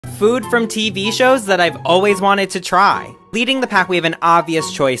food from TV shows that I've always wanted to try. Leading the pack, we have an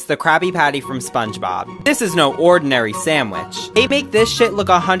obvious choice, the Krabby Patty from SpongeBob. This is no ordinary sandwich. They make this shit look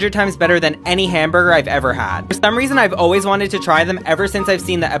 100 times better than any hamburger I've ever had. For some reason, I've always wanted to try them ever since I've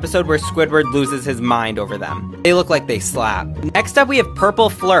seen the episode where Squidward loses his mind over them. They look like they slap. Next up, we have Purple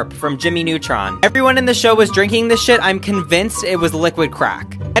Flurp from Jimmy Neutron. Everyone in the show was drinking this shit. I'm convinced it was liquid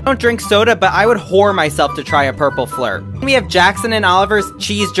crack. I don't drink soda, but I would whore myself to try a Purple Flurp. We have Jackson and Oliver's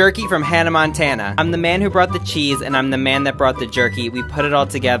Cheese Jerky from Hannah Montana. I'm the man who brought the cheese, and I'm the man that brought the jerky. We put it all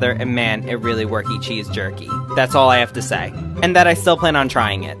together, and man, it really worky cheese jerky. That's all I have to say. And that I still plan on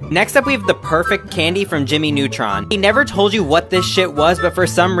trying it. Next up, we have the Perfect Candy from Jimmy Neutron. He never told you what this shit was, but for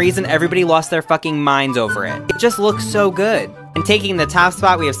some reason, everybody lost their fucking minds over it. It just looks so good. And taking the top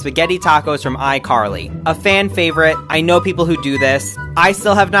spot, we have Spaghetti Tacos from iCarly. A fan favorite. I know people who do this. I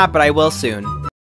still have not, but I will soon.